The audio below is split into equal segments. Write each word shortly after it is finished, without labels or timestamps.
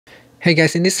Hey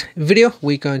guys, in this video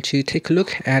we're going to take a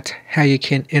look at how you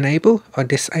can enable or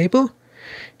disable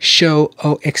show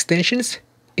all extensions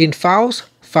in File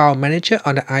Manager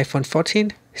on the iPhone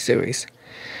 14 series.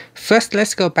 First,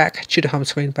 let's go back to the home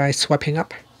screen by swiping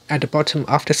up at the bottom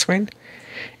of the screen,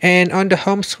 and on the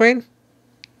home screen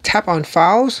tap on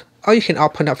Files, or you can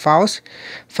open up Files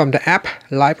from the app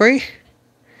library.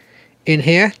 In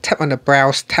here, tap on the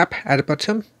Browse tab at the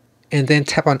bottom and then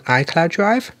tap on iCloud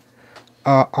Drive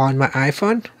or on my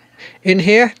iPhone. In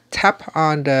here, tap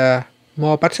on the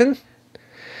More button.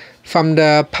 From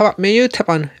the pop-up menu, tap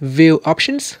on View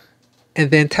Options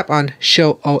and then tap on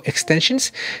Show All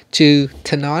Extensions to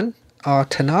turn on or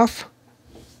turn off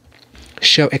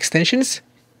Show Extensions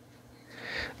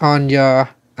on your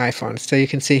iPhone. So you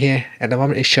can see here at the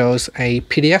moment it shows a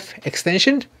PDF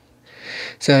extension.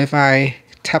 So if I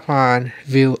tap on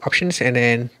View Options and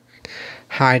then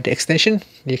hide the extension,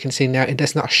 you can see now it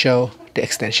does not show the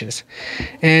extensions.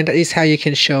 And that is how you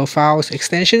can show files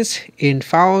extensions in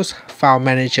File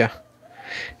Manager.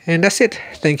 And that's it.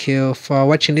 Thank you for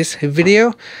watching this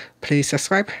video. Please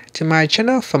subscribe to my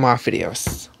channel for more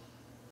videos.